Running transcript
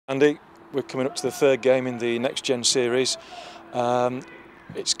Andy, we're coming up to the third game in the NextGen Series.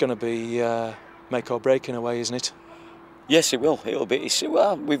 It's going to be make or break in a way, isn't it? Yes, it will. It'll be.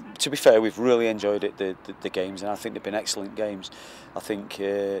 To be fair, we've really enjoyed it, the games, and I think they've been excellent games. I think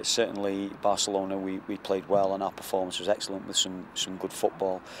certainly Barcelona, we played well, and our performance was excellent with some good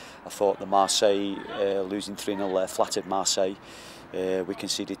football. I thought the Marseille losing 3-0 there flattered Marseille. We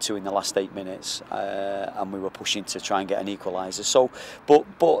conceded 2 in the last 8 minutes, and we were pushing to try and get an equaliser. So,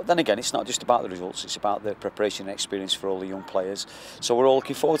 but then again, it's not just about the results; it's about the preparation and experience for all the young players. So we're all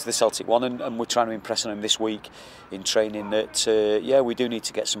looking forward to the Celtic one, and we're trying to impress on them this week in training that yeah, we do need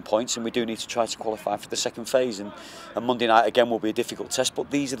to get some points, and we do need to try to qualify for the second phase. And Monday night again will be a difficult test,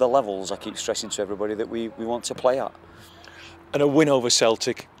 but these are the levels I keep stressing to everybody that we want to play at. And a win over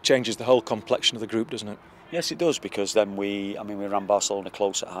Celtic changes the whole complexion of the group, doesn't it? Yes, it does, because then we ran Barcelona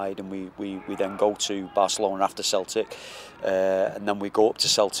close at Hyde, and we then go to Barcelona after Celtic, and then we go up to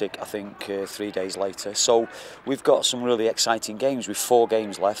Celtic, I think, 3 days later. So we've got some really exciting games with 4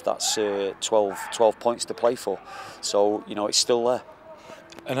 games left. That's 12 points to play for. So, you know, it's still there.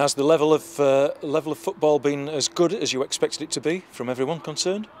 And has the level of football been as good as you expected it to be from everyone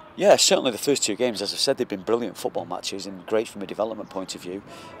concerned? Yeah, certainly the first 2 games, as I've said, they've been brilliant football matches and great from a development point of view.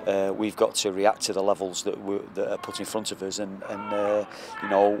 We've got to react to the levels that are put in front of us, and you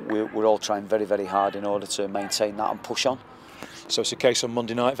know, we're all trying very, very hard in order to maintain that and push on. So it's a case on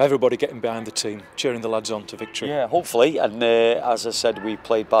Monday night of everybody getting behind the team, cheering the lads on to victory. Yeah, hopefully. And as I said, we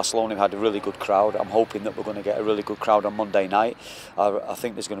played Barcelona, we had a really good crowd. I'm hoping that we're going to get a really good crowd on Monday night. I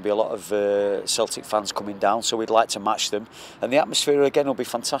think there's going to be a lot of Celtic fans coming down, so we'd like to match them. And the atmosphere again will be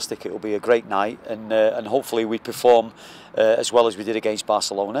fantastic. It will be a great night, and hopefully we perform as well as we did against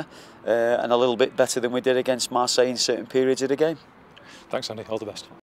Barcelona, and a little bit better than we did against Marseille in certain periods of the game. Thanks, Andy. All the best.